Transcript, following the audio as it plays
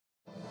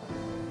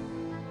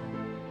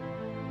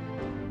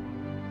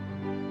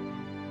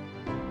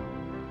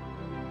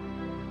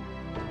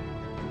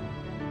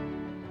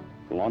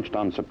Launched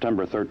on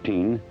September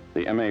 13,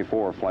 the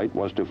MA-4 flight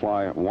was to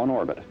fly one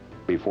orbit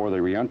before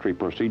the reentry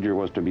procedure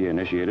was to be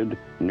initiated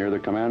near the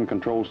command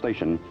control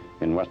station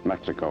in West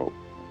Mexico.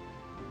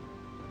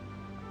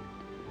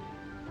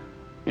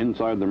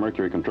 Inside the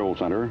Mercury Control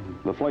Center,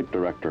 the flight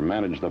director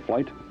managed the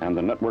flight and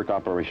the network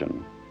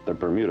operation. The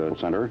Bermuda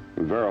Center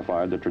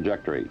verified the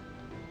trajectory.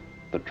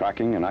 The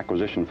tracking and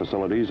acquisition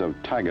facilities of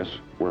TAGUS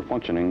were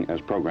functioning as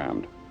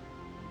programmed.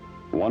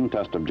 One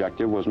test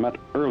objective was met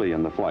early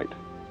in the flight: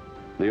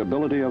 the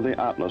ability of the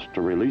Atlas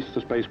to release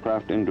the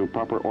spacecraft into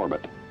proper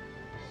orbit.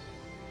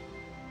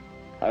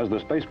 As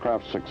the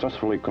spacecraft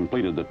successfully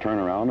completed the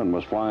turnaround and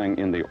was flying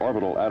in the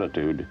orbital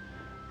attitude,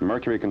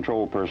 Mercury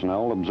Control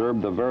personnel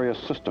observed the various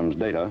systems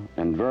data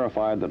and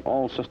verified that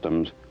all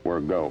systems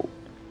were go.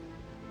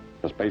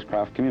 The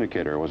spacecraft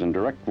communicator was in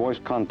direct voice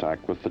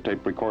contact with the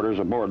tape recorders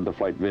aboard the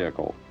flight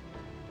vehicle.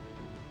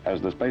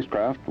 As the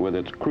spacecraft, with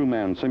its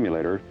crewman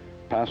simulator,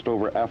 passed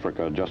over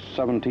Africa just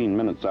 17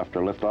 minutes after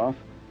liftoff,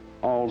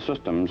 all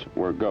systems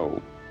were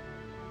go.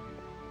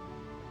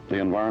 The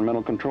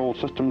Environmental Control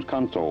Systems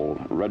console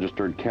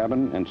registered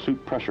cabin and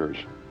suit pressures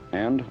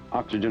and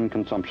oxygen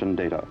consumption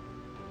data.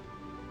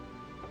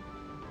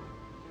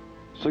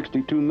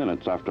 62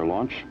 minutes after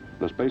launch,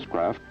 the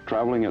spacecraft,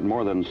 traveling at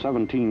more than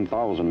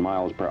 17,000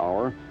 miles per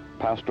hour,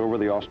 passed over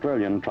the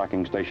Australian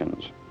tracking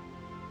stations.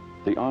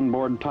 The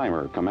onboard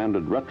timer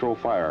commanded retro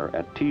fire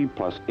at T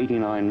plus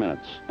 89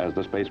 minutes as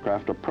the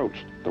spacecraft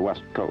approached the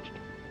west coast.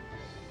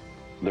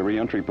 The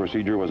reentry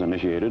procedure was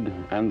initiated,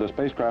 and the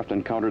spacecraft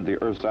encountered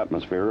the Earth's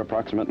atmosphere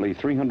approximately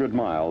 300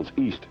 miles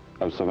east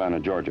of Savannah,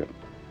 Georgia.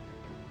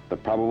 The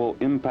probable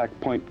impact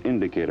point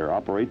indicator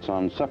operates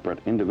on separate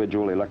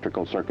individual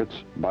electrical circuits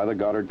by the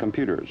Goddard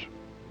computers.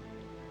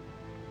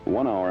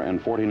 1 hour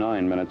and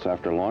 49 minutes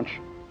after launch,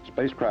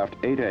 spacecraft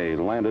 8A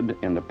landed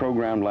in the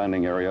programmed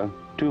landing area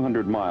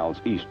 200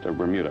 miles east of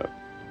Bermuda.